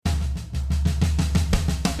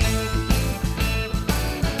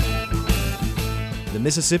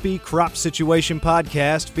Mississippi Crop Situation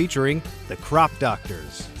Podcast featuring the Crop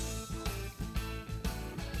Doctors.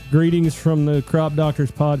 Greetings from the Crop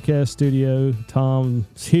Doctors Podcast studio.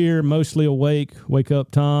 Tom's here, mostly awake. Wake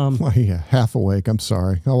up, Tom. Well, yeah, half awake. I'm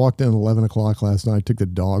sorry. I walked in at 11 o'clock last night, took the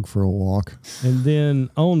dog for a walk. And then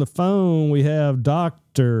on the phone, we have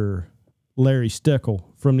Dr. Larry Steckel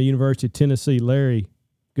from the University of Tennessee. Larry,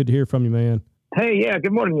 good to hear from you, man. Hey, yeah,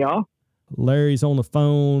 good morning, y'all. Larry's on the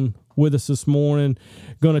phone with us this morning.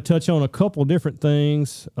 Going to touch on a couple different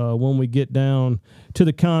things. When we get down to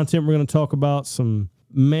the content, we're going to talk about some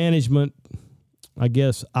management, I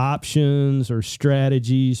guess, options or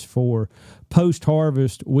strategies for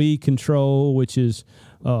post-harvest weed control, which is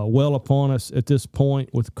well upon us at this point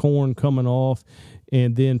with corn coming off,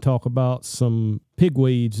 and then talk about some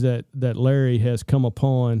pigweeds that Larry has come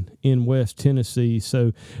upon in West Tennessee.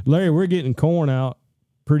 So, Larry, we're getting corn out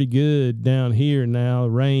pretty good down here now.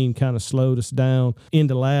 Rain kind of slowed us down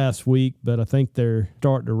into last week, but I think they're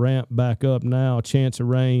starting to ramp back up now. A chance of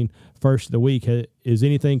rain first of the week. Is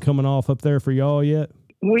anything coming off up there for y'all yet?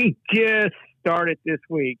 We just started this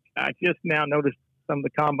week. I just now noticed some of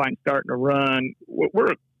the combines starting to run.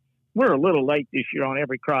 We're a little late this year on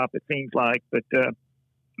every crop, it seems like, but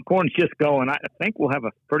corn's just going. I think we'll have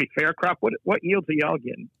a pretty fair crop. What yields are y'all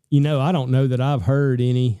getting? You know, I don't know that I've heard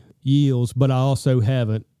any yields, but I also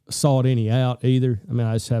haven't sought any out either. I mean,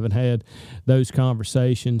 I just haven't had those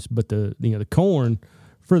conversations, but the corn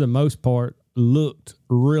for the most part looked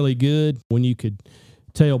really good when you could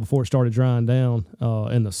tell before it started drying down,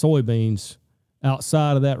 and the soybeans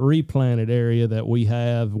outside of that replanted area that we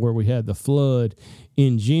have where we had the flood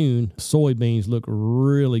in June, soybeans look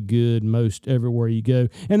really good most everywhere you go.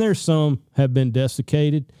 And there's some have been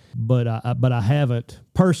desiccated, but I haven't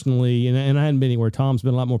personally, and I hadn't been anywhere. Tom's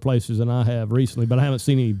been a lot more places than I have recently, but I haven't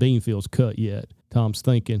seen any bean fields cut yet. Tom's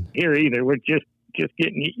thinking. Here either. We're just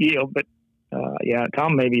getting yield, but yeah,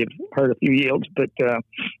 Tom maybe have heard a few yields, but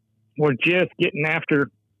we're just getting after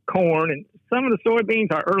corn and some of the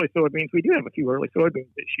soybeans, our early soybeans. We do have a few early soybeans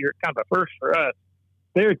this year, kind of a first for us.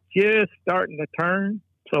 They're just starting to turn,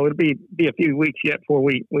 so it'll be a few weeks yet before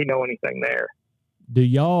we know anything there. Do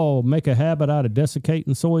y'all make a habit out of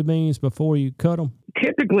desiccating soybeans before you cut them?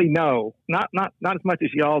 Typically, no, not as much as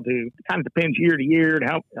y'all do. It kind of depends year to year, and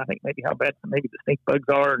how bad maybe the stink bugs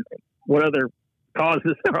are, and what other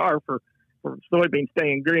causes there are for soybeans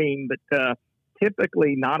staying green. But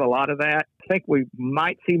typically, not a lot of that. I think we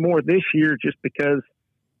might see more this year just because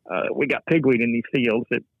we got pigweed in these fields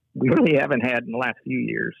that we really haven't had in the last few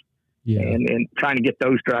years. Yeah, and trying to get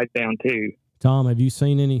those dried down too. Tom, have you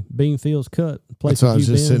seen any bean fields cut? So I was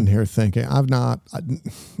just sitting here thinking, not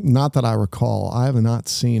that I recall, I have not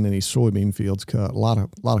seen any soybean fields cut. A lot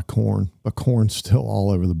of corn, but corn's still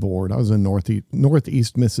all over the board. I was in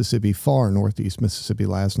northeast Mississippi, far northeast Mississippi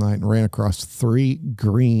last night, and ran across 3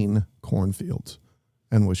 green cornfields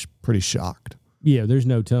and was pretty shocked. Yeah, there's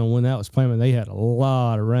no telling when that was planted. They had a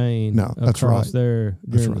lot of rain across there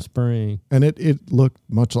during the spring. And it looked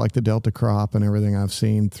much like the Delta crop and everything I've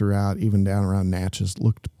seen throughout, even down around Natchez.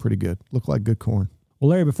 Looked pretty good. Looked like good corn. Well,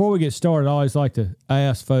 Larry, before we get started, I always like to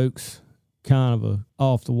ask folks kind of a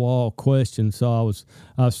off-the-wall question. So I was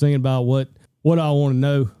thinking about what I want to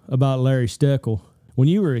know about Larry Steckel. When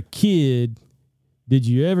you were a kid, did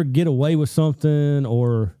you ever get away with something,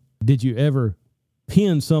 or did you ever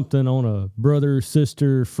pin something on a brother,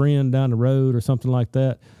 sister, friend down the road or something like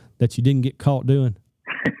that you didn't get caught doing?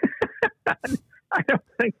 I don't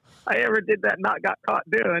think I ever did that, not got caught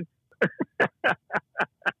doing.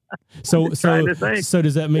 So does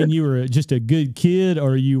that mean you were just a good kid,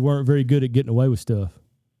 or you weren't very good at getting away with stuff?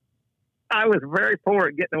 I was very poor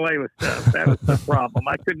at getting away with stuff. That was the problem.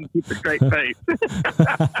 I couldn't keep a straight face.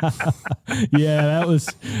 Yeah,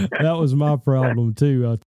 that was my problem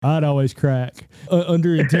too. I'd always crack.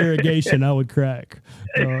 Under interrogation, I would crack.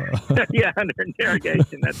 Yeah, under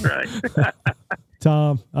interrogation, that's right.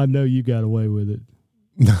 Tom, I know you got away with it.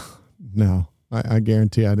 No, I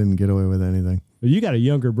guarantee I didn't get away with anything. You got a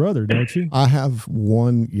younger brother, don't you? I have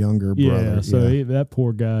one younger brother. Yeah, so that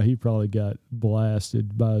poor guy, he probably got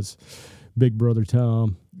blasted by his big brother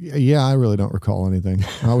Tom. Yeah, I really don't recall anything.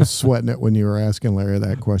 I was sweating it when you were asking Larry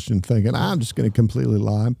that question, thinking, I'm just going to completely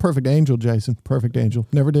lie. I'm perfect angel, Jason. Perfect angel.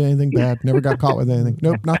 Never did anything bad. Never got caught with anything.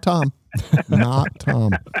 Nope, not Tom. Not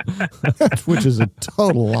Tom. Which is a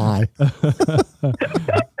total lie.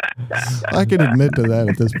 I can admit to that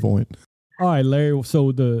at this point. All right, Larry.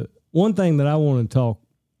 So the one thing that I want to talk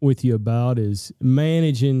with you about is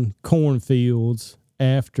managing cornfields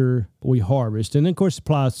after we harvest. And then, of course, it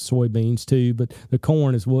applies to soybeans too, but the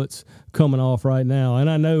corn is what's coming off right now. And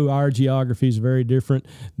I know our geography is very different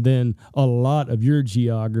than a lot of your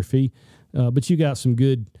geography, but you got some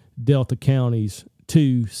good Delta counties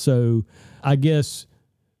too. So I guess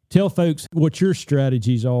tell folks what your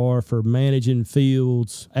strategies are for managing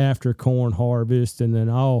fields after corn harvest, and then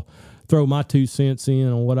I'll throw my 2 cents in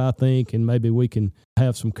on what I think, and maybe we can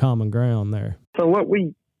have some common ground there. So what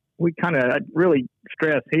we kind of really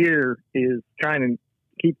stress here is trying to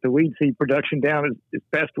keep the weed seed production down as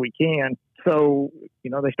best we can. So,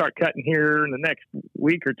 they start cutting here in the next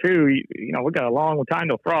week or two. We got a long time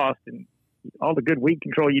till frost, and all the good weed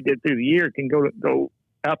control you did through the year can go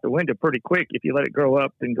out the window pretty quick if you let it grow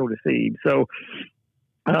up and go to seed. So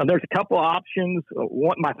there's a couple options.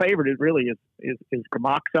 My favorite is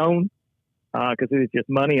Gramoxone, because it is just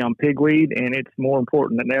money on pigweed, and it's more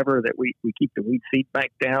important than ever that we keep the weed seed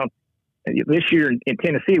bank down. And this year in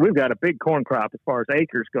Tennessee, we've got a big corn crop as far as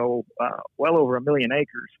acres go, well over 1 million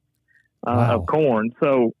acres of corn.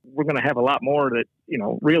 So we're going to have a lot more that,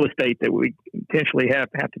 real estate that we potentially have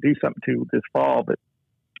to do something to this fall. But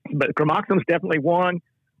Gramoxone is definitely one.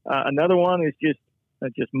 Another one is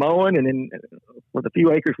just mowing, and then for the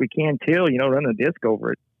few acres we can till, run a disc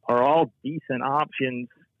over it, are all decent options.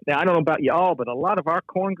 Now, I don't know about y'all, but a lot of our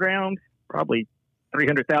corn ground, probably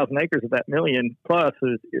 300,000 acres of that million plus,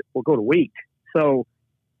 will go to wheat. So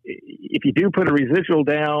if you do put a residual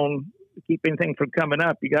down, keep anything from coming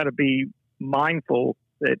up, you got to be mindful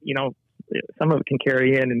that, some of it can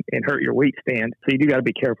carry in and hurt your wheat stand. So you do got to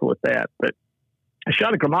be careful with that. But a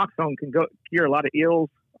shot of Gramoxone can cure a lot of ills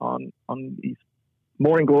on these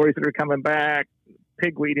morning glories that are coming back,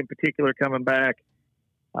 pigweed in particular coming back,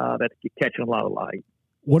 that's catching a lot of light.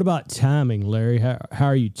 What about timing, Larry? How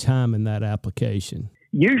are you timing that application?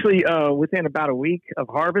 Usually within about a week of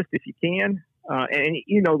harvest, if you can. And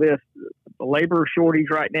this, the labor shortage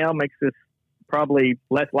right now makes this probably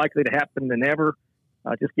less likely to happen than ever.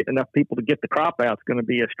 Just getting enough people to get the crop out is going to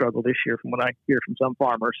be a struggle this year from what I hear from some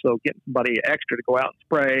farmers. So getting somebody extra to go out and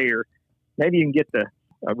spray, or maybe you can get the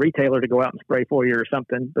retailer to go out and spray for you or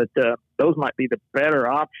something. But those might be the better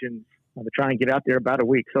options to try and get out there about a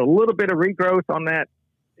week. So a little bit of regrowth on that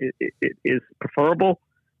is preferable.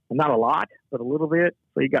 Not a lot, but a little bit.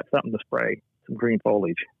 So you got something to spray, some green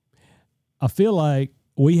foliage. I feel like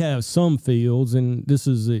we have some fields, and this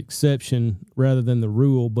is the exception rather than the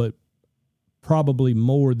rule, but probably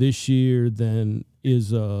more this year than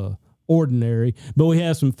is ordinary. But we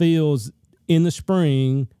have some fields in the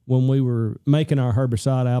spring when we were making our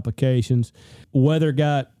herbicide applications. Weather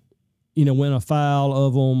went afoul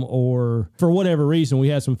of them, or for whatever reason, we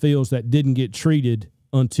had some fields that didn't get treated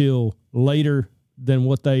until later than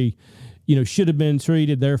what they should have been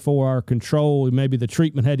treated. Therefore, our control, maybe the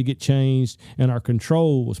treatment had to get changed, and our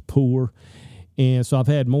control was poor. And so I've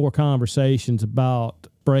had more conversations about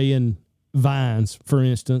spraying vines, for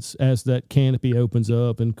instance, as that canopy opens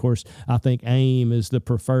up. And of course, I think AIM is the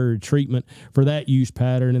preferred treatment for that use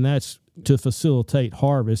pattern, and that's to facilitate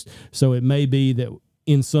harvest. So it may be that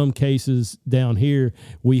in some cases down here,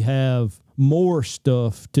 we have more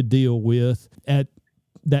stuff to deal with at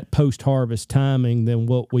that post-harvest timing than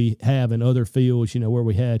what we have in other fields, where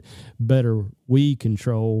we had better weed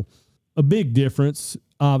control. A big difference,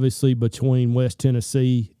 obviously, between West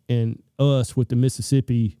Tennessee and us with the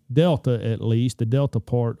Mississippi Delta, at least, the Delta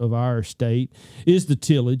part of our state, is the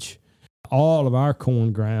tillage. All of our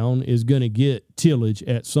corn ground is going to get tillage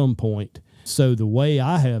at some point. So the way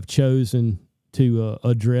I have chosen to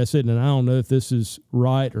address it, and I don't know if this is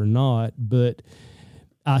right or not, but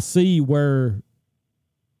I see where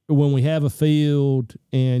when we have a field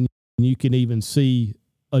and you can even see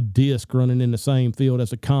a disc running in the same field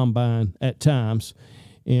as a combine at times,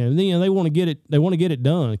 and then they want to get it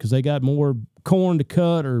done because they got more corn to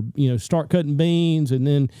cut, or start cutting beans, and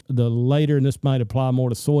then the later, and this might apply more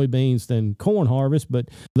to soybeans than corn harvest, but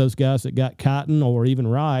those guys that got cotton or even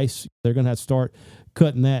rice, they're going to have to start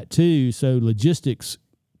cutting that too. So logistics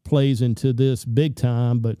plays into this big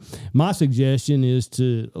time. But my suggestion is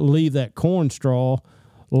to leave that corn straw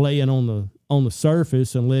laying on the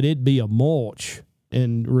surface and let it be a mulch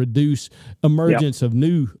and reduce emergence of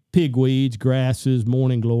new pigweeds, grasses,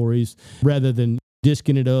 morning glories, rather than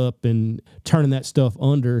disking it up and turning that stuff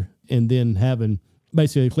under and then having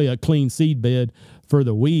basically a clean seed bed for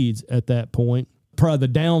the weeds at that point. probably the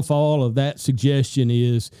downfall of that suggestion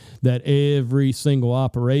is that every single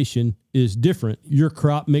operation is different. Your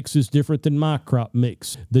crop mix is different than my crop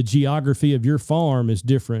mix. The geography of your farm is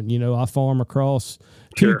different. I farm across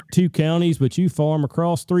two counties, but you farm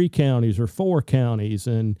across 3 counties or 4 counties,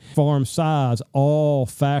 and farm size all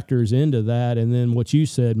factors into that. And then what you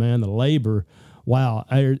said, man, the labor. Wow.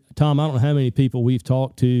 Tom, I don't know how many people we've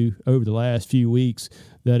talked to over the last few weeks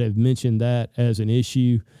that have mentioned that as an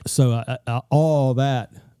issue. So all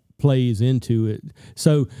that plays into it.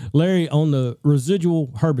 So, Larry, on the residual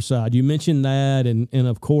herbicide, you mentioned that, and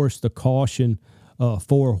of course the caution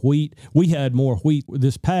for wheat. We had more wheat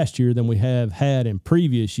this past year than we have had in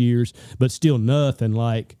previous years, but still nothing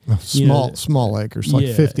like small acres,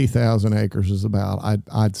 like 50,000 acres is about.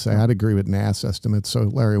 I'd say I'd agree with NASS estimates. So,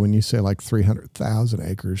 Larry, when you say like 300,000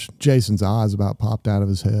 acres, Jason's eyes about popped out of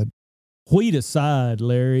his head. Wheat aside,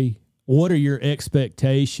 Larry, what are your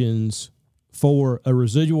expectations for a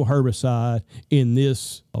residual herbicide in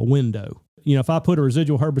this window? If I put a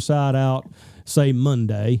residual herbicide out, say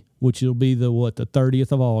Monday, which will be the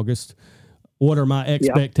 30th of August, what are my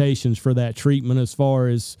expectations for that treatment as far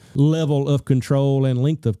as level of control and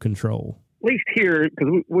length of control? At least here,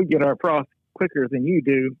 because we get our frost quicker than you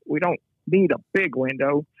do, we don't need a big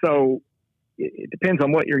window. So it depends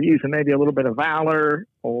on what you're using. Maybe a little bit of Valor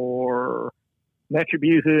or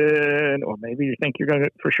Metribuzin, or maybe you think you're going to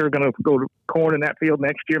go to corn in that field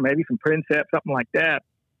next year, maybe some Princep, something like that.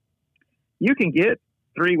 You can get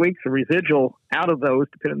 3 weeks of residual out of those,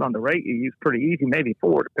 depending on the rate you use, pretty easy, maybe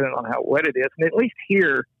 4, depending on how wet it is. And at least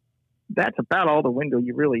here, that's about all the window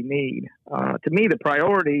you really need. To me, the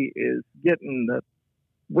priority is getting the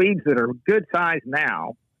weeds that are good size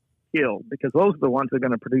now killed, because those are the ones that are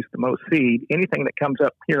going to produce the most seed. Anything that comes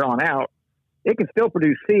up here on out, it can still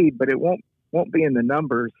produce seed, but it won't be in the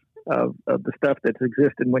numbers of the stuff that's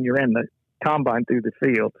existed when you're in the combine through the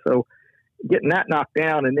field. So getting that knocked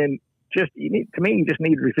down, and then you just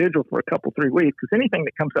need residual for a couple, 3 weeks, because anything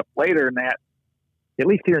that comes up later in that, at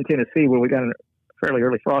least here in Tennessee, where we got a fairly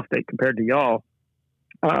early frost date compared to y'all,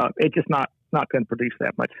 it's just not going to produce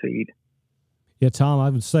that much seed. Yeah, Tom, I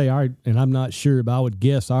would say and I'm not sure, but I would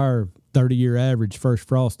guess our 30-year average first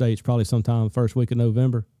frost date is probably sometime first week of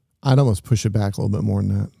November. I'd almost push it back a little bit more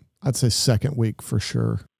than that. I'd say second week for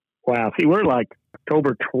sure. Wow. See, we're like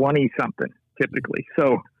October 20-something typically,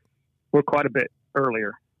 so we're quite a bit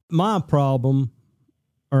earlier. My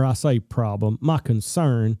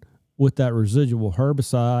concern with that residual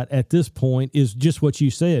herbicide at this point is just what you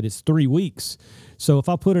said. It's 3 weeks. So if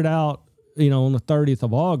I put it out, on the 30th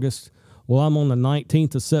of August, well, I'm on the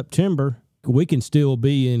 19th of September. We can still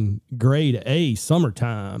be in grade A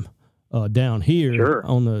summertime down here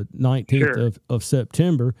on the 19th of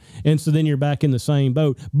September. And so then you're back in the same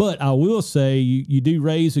boat. But I will say you do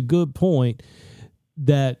raise a good point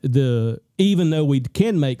that even though we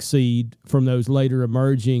can make seed from those later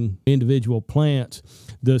emerging individual plants,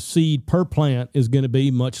 the seed per plant is going to be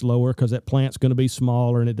much lower because that plant's going to be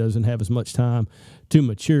smaller and it doesn't have as much time to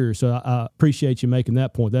mature. So I appreciate you making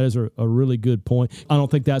that point. That is a really good point. I don't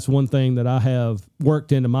think that's one thing that I have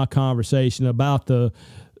worked into my conversation about the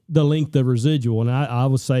length of residual. And I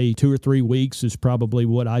would say 2 or 3 weeks is probably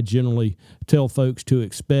what I generally tell folks to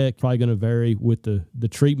expect. Probably going to vary with the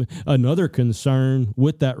treatment. Another concern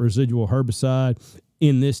with that residual herbicide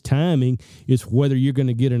in this timing is whether you're going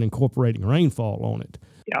to get an incorporating rainfall on it.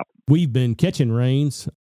 Yep. We've been catching rains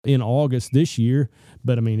in August this year,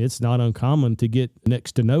 but it's not uncommon to get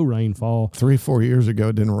next to no rainfall. 3-4 years ago,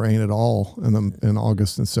 it didn't rain at all. And in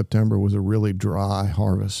August and September was a really dry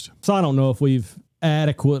harvest. So I don't know if we've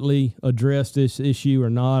adequately address this issue or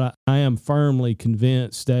not. I am firmly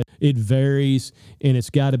convinced that it varies and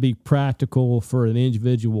it's got to be practical for an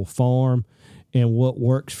individual farm, and what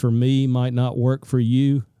works for me might not work for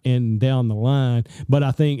you and down the line. But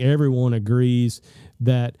I think everyone agrees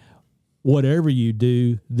that whatever you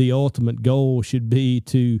do, the ultimate goal should be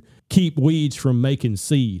to keep weeds from making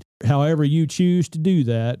seed. However you choose to do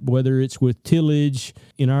that, whether it's with tillage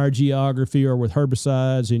in our geography or with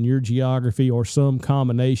herbicides in your geography or some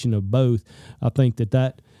combination of both, I think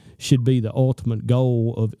that should be the ultimate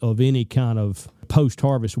goal of any kind of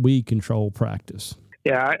post-harvest weed control practice.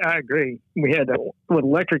 Yeah, I agree. We had when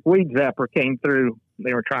electric weed zapper came through,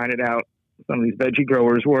 they were trying it out. Some of these veggie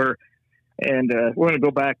growers were, and we're going to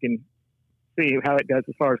go back and see how it does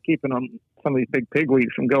as far as keeping some of these big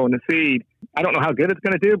pigweeds from going to seed. I don't know how good it's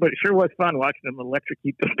going to do, but it sure was fun watching them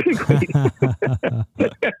electrocute those pigweeds.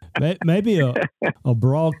 Maybe a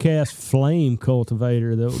broadcast flame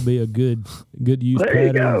cultivator that would be a good use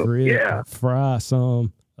pattern for it. Yeah. Fry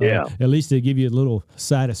some. Yeah. At least they give you a little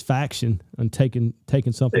satisfaction on taking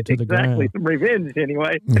something to the ground. Exactly. Some revenge,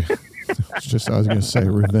 anyway. It's just, I was going to say,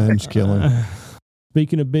 revenge killing.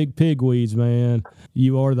 Speaking of big pigweeds, man,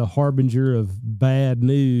 you are the harbinger of bad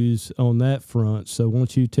news on that front. So why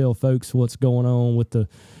don't you tell folks what's going on with the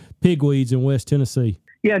pigweeds in West Tennessee?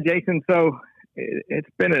 Yeah, Jason. So it's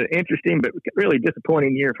been an interesting but really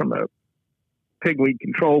disappointing year from a pigweed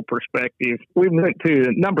control perspective. We've went to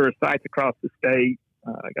a number of sites across the state.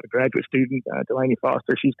 I got a graduate student, Delaney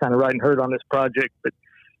Foster. She's kind of riding herd on this project, but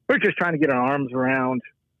we're just trying to get our arms around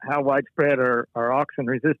how widespread our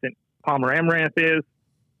auxin-resistant Palmer amaranth is,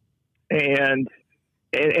 and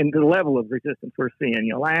the level of resistance we're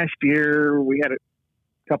seeing. Last year we had a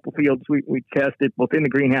couple fields we tested both in the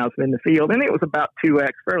greenhouse and in the field, and it was about 2x,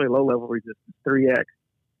 fairly low level resistance, 3x.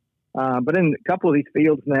 But in a couple of these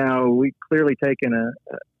fields now, we've clearly taken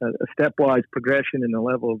a stepwise progression in the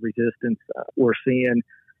level of resistance we're seeing.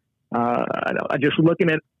 Just looking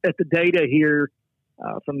at the data here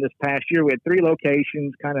from this past year, we had 3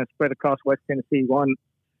 locations kind of spread across West Tennessee, one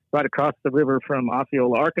right across the river from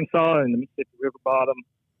Osceola, Arkansas, in the Mississippi River bottom,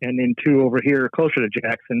 and then 2 over here closer to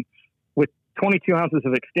Jackson. With 22 ounces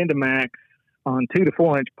of XtendiMax on 2 to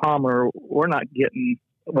 4 inch Palmer, we're not getting,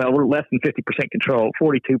 we're less than 50% control,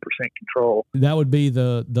 42% control. That would be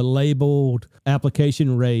the labeled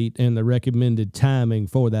application rate and the recommended timing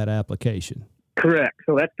for that application. Correct.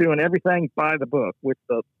 So that's doing everything by the book with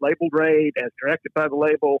the labeled rate as directed by the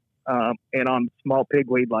label, and on small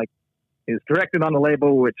pigweed like is directed on the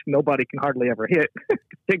label, which nobody can hardly ever hit.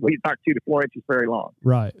 Pigweeds aren't 2 to 4 inches very long.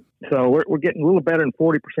 Right. So we're getting a little better than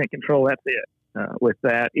 40% control. That's it with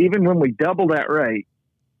that. Even when we double that rate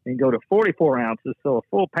and go to 44 ounces, so a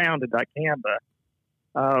full pound of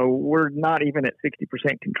dicamba, we're not even at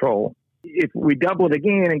 60% control. If we double it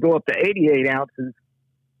again and go up to 88 ounces,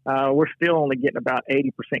 we're still only getting about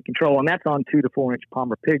 80% control, and that's on 2 to 4 inch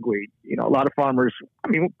Palmer pigweed. A lot of farmers,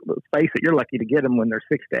 let's face it, you're lucky to get them when they're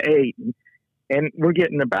 6 to 8, and we're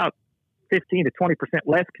getting about 15 to 20%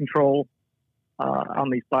 less control on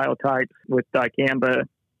these biotypes with dicamba,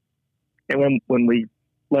 and when we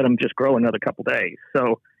let them just grow another couple days.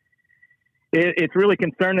 So it's really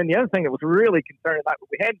concerning. The other thing that was really concerning,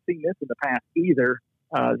 we hadn't seen this in the past either.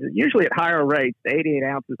 Usually at higher rates, 88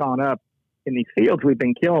 ounces on up, in these fields, we've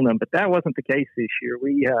been killing them, but that wasn't the case this year.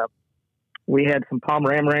 We had some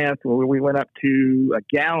Palmer amaranth where we went up to a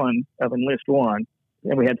gallon of Enlist One,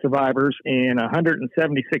 and we had survivors, and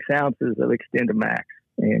 176 ounces of XtendiMax,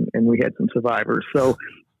 and we had some survivors. So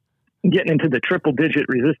getting into the triple-digit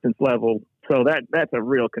resistance level, so that's a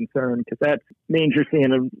real concern because that means you're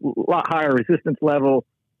seeing a lot higher resistance level.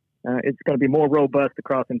 It's going to be more robust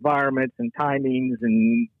across environments and timings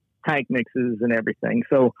and tank mixes and everything.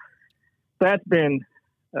 So that's been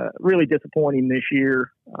really disappointing this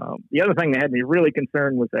year. The other thing that had me really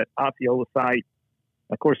concerned was that Osceola site.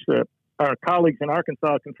 Of course, our colleagues in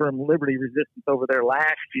Arkansas confirmed Liberty resistance over there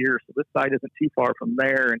last year, so this site isn't too far from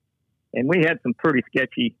there. And we had some pretty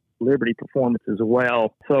sketchy Liberty performances as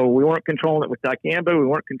well. So we weren't controlling it with dicamba, we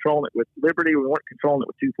weren't controlling it with Liberty, we weren't controlling it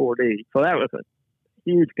with 2,4-D. So that was a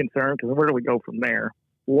huge concern because where do we go from there?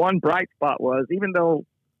 One bright spot was, even though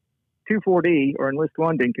 2,4-D or Enlist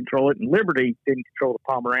One didn't control it, and Liberty didn't control the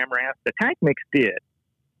Palmer amaranth, the tank mix did.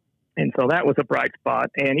 And so that was a bright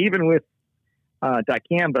spot. And even with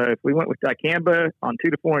dicamba, if we went with dicamba on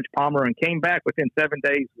 2 to 4 inch Palmer and came back within 7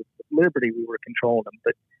 days with Liberty, we were controlling them.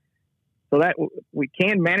 But so that we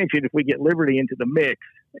can manage it if we get Liberty into the mix,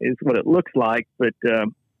 is what it looks like. But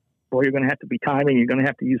boy, you're going to have to be timing. You're going to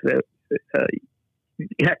have to use that. You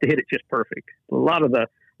have to hit it just perfect. A lot of the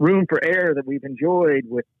room for error that we've enjoyed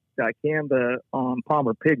with dicamba on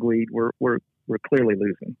Palmer pigweed, we're clearly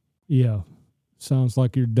losing. Yeah, sounds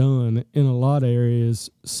like you're done in a lot of areas.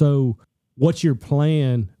 So what's your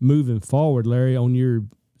plan moving forward, Larry, on your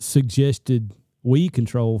suggested weed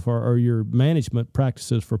control or your management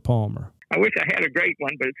practices for Palmer? I wish I had a great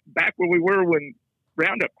one, but it's back where we were when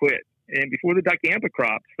Roundup quit and before the dicamba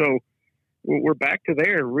crop. So we're back to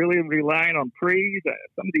there, really relying on pre's.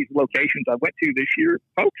 Some of these locations I went to this year,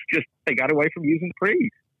 folks they got away from using pre's.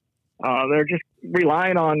 They're just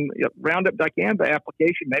relying on Roundup dicamba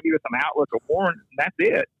application, maybe with some Outlook or Warren, and that's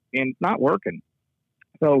it. And it's not working.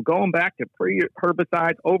 So going back to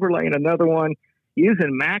pre-herbicides, overlaying another one,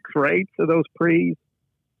 using max rates of those pre's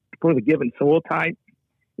for the given soil type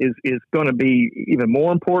is going to be even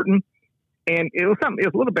more important. And it was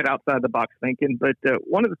a little bit outside the box thinking, but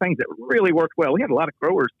one of the things that really worked well, we had a lot of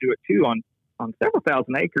growers do it too on several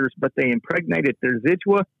thousand acres, but they impregnated their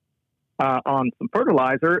Zidua on some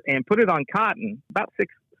fertilizer and put it on cotton, about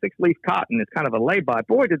six leaf cotton. It's kind of a lay-by.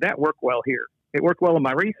 Boy, did that work well here. It worked well in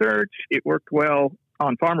my research. It worked well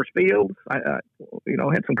on farmers' fields. I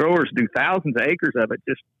had some growers do thousands of acres of it.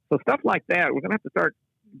 Just so stuff like that, we're going to have to start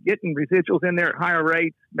getting residuals in there at higher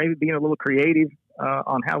rates, maybe being a little creative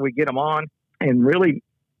on how we get them on, and really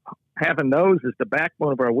having those as the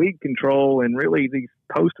backbone of our weed control, and really these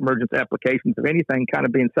post-emergence applications of anything kind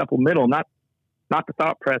of being supplemental, not the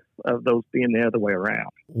thought press of those being the other way around.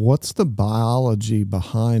 What's the biology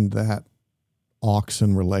behind that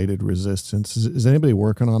auxin-related resistance? Is anybody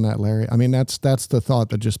working on that, Larry? I mean, that's the thought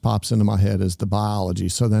that just pops into my head, is the biology.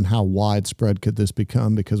 So then how widespread could this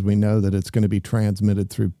become? Because we know that it's going to be transmitted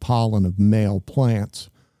through pollen of male plants.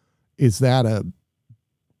 Is that a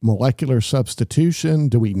molecular substitution?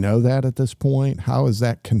 Do we know that at this point? How is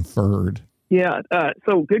that conferred? Yeah,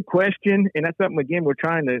 so good question, and that's something again we're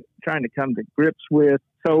trying to come to grips with.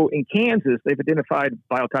 So in Kansas, they've identified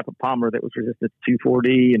a biotype of palmer that was resistant to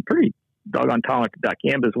 2,4-D and pretty doggone tolerant to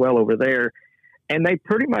dicamba as well over there, and they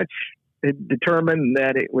pretty much determined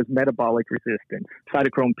that it was metabolic resistance,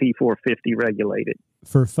 cytochrome P450 regulated.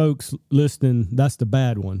 For folks listening, that's the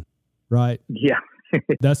bad one, right? Yeah.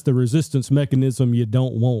 That's the resistance mechanism you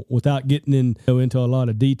don't want. Without getting into a lot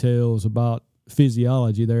of details about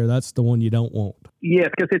physiology there, that's the one you don't want. Yes,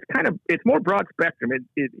 because it's more broad spectrum.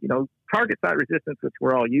 It target site resistance, which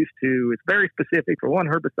we're all used to, is very specific for one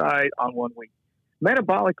herbicide on one weed.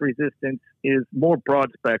 Metabolic resistance is more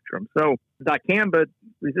broad spectrum. So my dicamba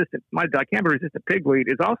resistant pigweed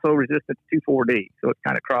is also resistant to 2,4-D. So it's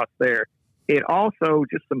kind of crossed there. It also,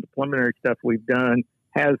 just some preliminary stuff we've done,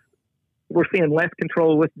 we're seeing less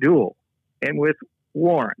control with Dual and with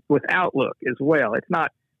Warren, with Outlook as well.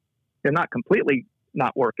 They're not completely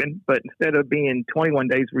not working, but instead of being 21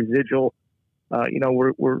 days residual,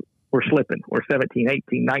 we're slipping. We're 17,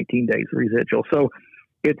 18, 19 days residual. So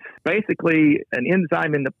it's basically an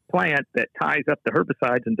enzyme in the plant that ties up the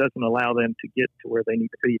herbicides and doesn't allow them to get to where they need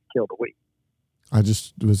to be to kill the weed. I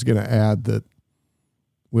just was going to add that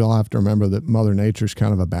we all have to remember that Mother Nature's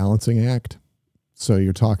kind of a balancing act. So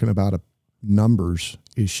you're talking about a numbers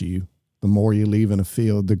issue. The more you leave in a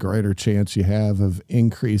field, the greater chance you have of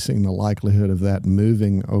increasing the likelihood of that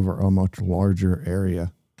moving over a much larger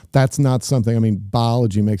area. That's not something, I mean,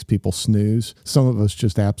 biology makes people snooze. Some of us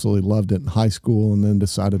just absolutely loved it in high school and then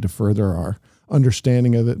decided to further our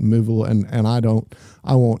understanding of it and move a little. And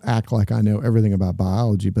I won't act like I know everything about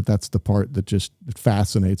biology, but that's the part that just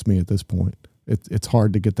fascinates me at this point. It's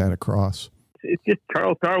hard to get that across. It's just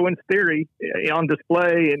Charles Darwin's theory on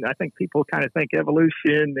display, and I think people kind of think evolution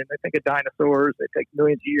and they think of dinosaurs. They take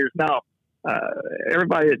millions of years. Now,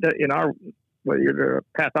 everybody whether you're a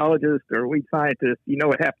pathologist or a weed scientist,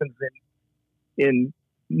 it happens in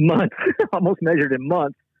months, almost measured in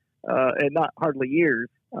months, and not hardly years,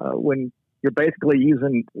 when you're basically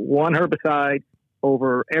using one herbicide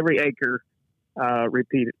over every acre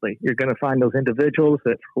repeatedly. You're going to find those individuals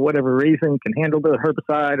that, for whatever reason, can handle the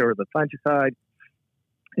herbicide or the fungicide,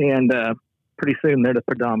 and pretty soon they're the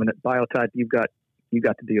predominant biotype you've got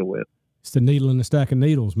to deal with. It's the needle in the stack of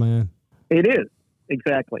needles, man. It is,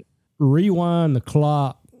 exactly. Rewind the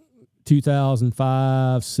clock,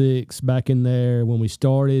 2005, 6, back in there when we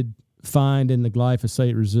started finding the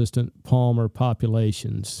glyphosate-resistant palmer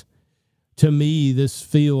populations. To me, this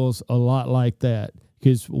feels a lot like that,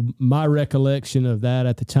 because my recollection of that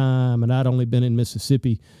at the time, and I'd only been in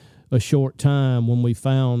Mississippi a short time when we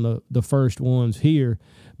found the first ones here,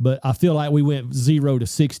 but I feel like we went 0 to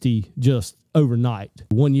 60 just overnight.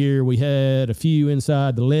 One year we had a few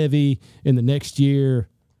inside the levee, and the next year,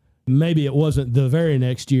 maybe it wasn't the very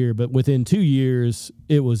next year, but within 2 years,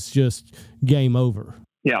 it was just game over.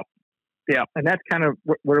 Yeah. Yeah. And that's kind of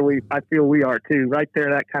where I feel we are too, right there,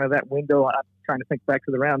 that window. I'm trying to think back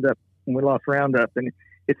to the Roundup when we lost Roundup, and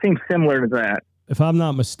it seems similar to that. If I'm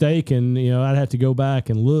not mistaken, I'd have to go back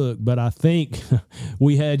and look, but I think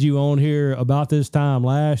we had you on here about this time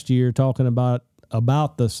last year talking about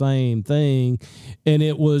the same thing, and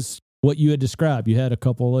it was what you had described. You had a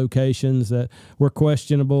couple of locations that were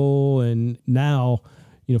questionable, and now,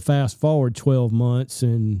 fast forward 12 months,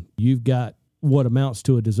 and you've got what amounts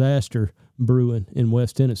to a disaster brewing in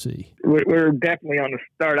West Tennessee. We're definitely on the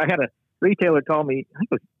start. I had a retailer call me, I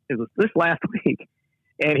think it was this last week,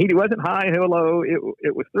 and he wasn't high, hello.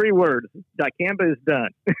 It was 3 words. Dicamba is done,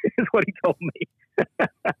 is what he told me.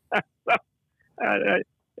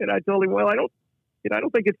 And I told him, well, I don't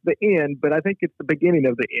think it's the end, but I think it's the beginning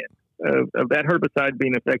of the end of that herbicide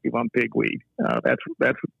being effective on pigweed. That's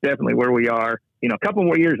definitely where we are. A couple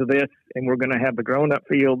more years of this, and we're going to have the grown-up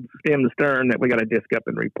field stem to stern that we got to disc up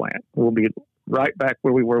and replant. We'll be right back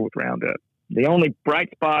where we were with Roundup. The only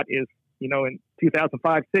bright spot is, in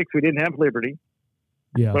 2005-6, we didn't have Liberty.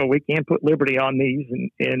 Yeah. So we can put Liberty on these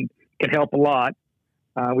and can help a lot.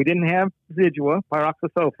 We didn't have Zidua,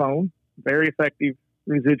 pyroxasulfone, very effective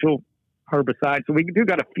residual herbicide. So we do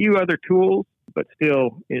got a few other tools, but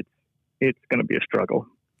still it's going to be a struggle.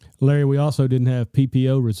 Larry, we also didn't have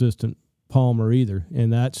PPO resistant Palmer either,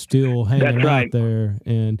 and that's still hanging out there.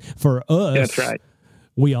 And for us, that's right.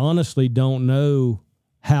 We honestly don't know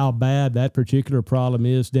how bad that particular problem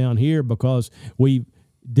is down here because we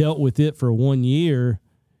dealt with it for 1 year,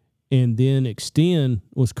 and then Extend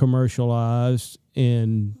was commercialized,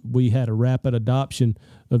 and we had a rapid adoption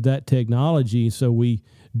of that technology. So we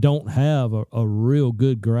don't have a real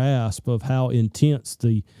good grasp of how intense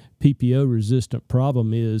the PPO resistant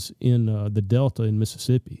problem is in the Delta in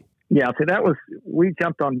Mississippi. Yeah, see, we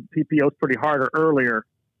jumped on PPOs pretty hard earlier,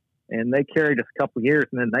 and they carried us a couple of years,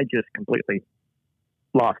 and then they just completely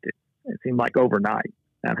lost it. It seemed like overnight.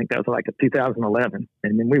 I think that was like 2011,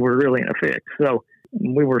 and then we were really in a fix. So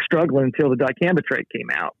we were struggling until the dicamba trait came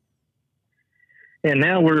out, and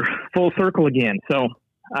now we're full circle again. So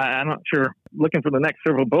I'm not sure. Looking for the next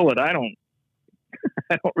silver bullet, I don't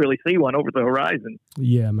really see one over the horizon.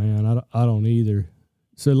 Yeah, man, I don't either.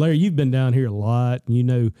 So, Larry, you've been down here a lot, and you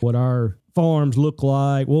know what our farms look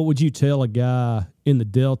like. What would you tell a guy in the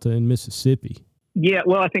Delta in Mississippi? Yeah,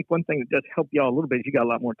 well, I think one thing that does help y'all a little bit is you got a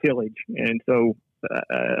lot more tillage, and so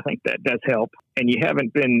I think that does help. And you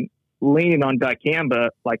haven't been leaning on dicamba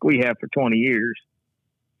like we have for 20 years.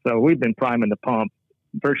 So we've been priming the pump.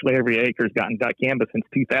 Virtually every acre has gotten dicamba since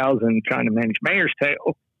 2000, trying to manage mare's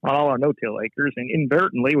tail on all our no-till acres. And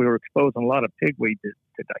inadvertently, we were exposing a lot of pigweed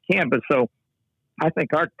to dicamba. So I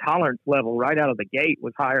think our tolerance level right out of the gate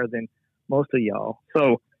was higher than most of y'all.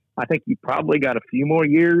 So I think you probably got a few more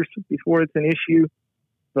years before it's an issue,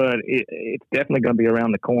 but it's definitely going to be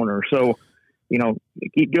around the corner. So, you know,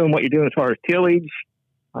 keep doing what you're doing as far as tillage.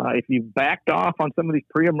 If you've backed off on some of these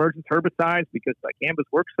pre-emergence herbicides because dicambas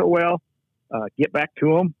work so well, get back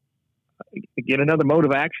to them. Get another mode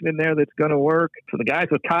of action in there that's going to work. For the guys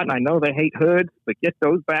with cotton, I know they hate hoods, but get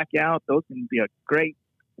those back out. Those can be a great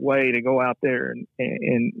way to go out there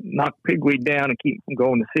and knock pigweed down and keep from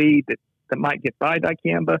going to seed that might get by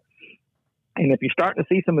dicamba. And if you're starting to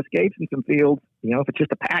see some escapes in some fields, you know, if it's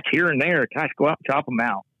just a patch here and there, gosh, go out and chop them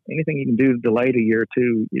out. Anything you can do to delay it a year or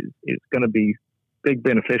two is going to be big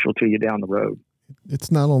beneficial to you down the road.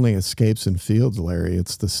 It's not only escapes in fields, Larry.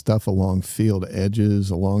 It's the stuff along field edges,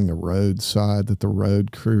 along the roadside that the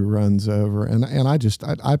road crew runs over. And I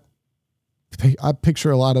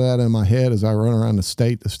picture a lot of that in my head as I run around the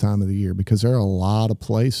state this time of the year, because there are a lot of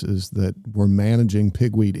places that we're managing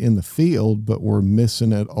pigweed in the field, but we're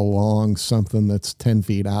missing it along something that's 10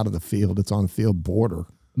 feet out of the field. It's on field border.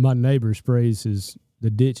 My neighbor sprays the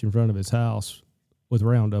ditch in front of his house with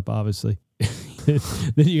Roundup, obviously. Then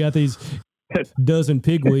you got these dozen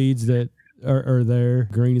pigweeds that are there,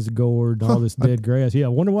 green as a gourd, all this dead grass. Yeah, I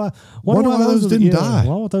wonder why those didn't die.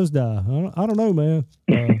 Why won't those die? I don't know, man.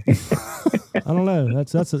 I don't know.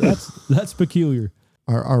 That's peculiar.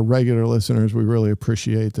 Our regular listeners, we really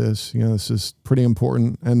appreciate this. You know, this is pretty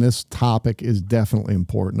important, and this topic is definitely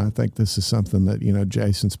important. I think this is something that, you know,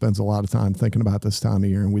 Jason spends a lot of time thinking about this time of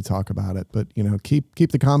year, and we talk about it. But, you know, keep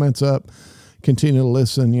the comments up. Continue to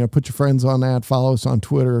listen. You know, put your friends on that. Follow us on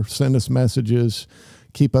Twitter. Send us messages.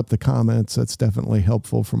 Keep up the comments. That's definitely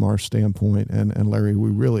helpful from our standpoint. And Larry,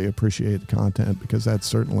 we really appreciate the content, because that's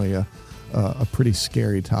certainly a pretty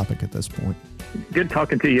scary topic at this point. Good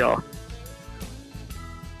talking to y'all.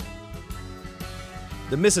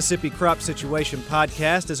 The Mississippi Crop Situation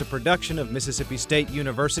Podcast is a production of Mississippi State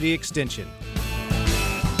University Extension.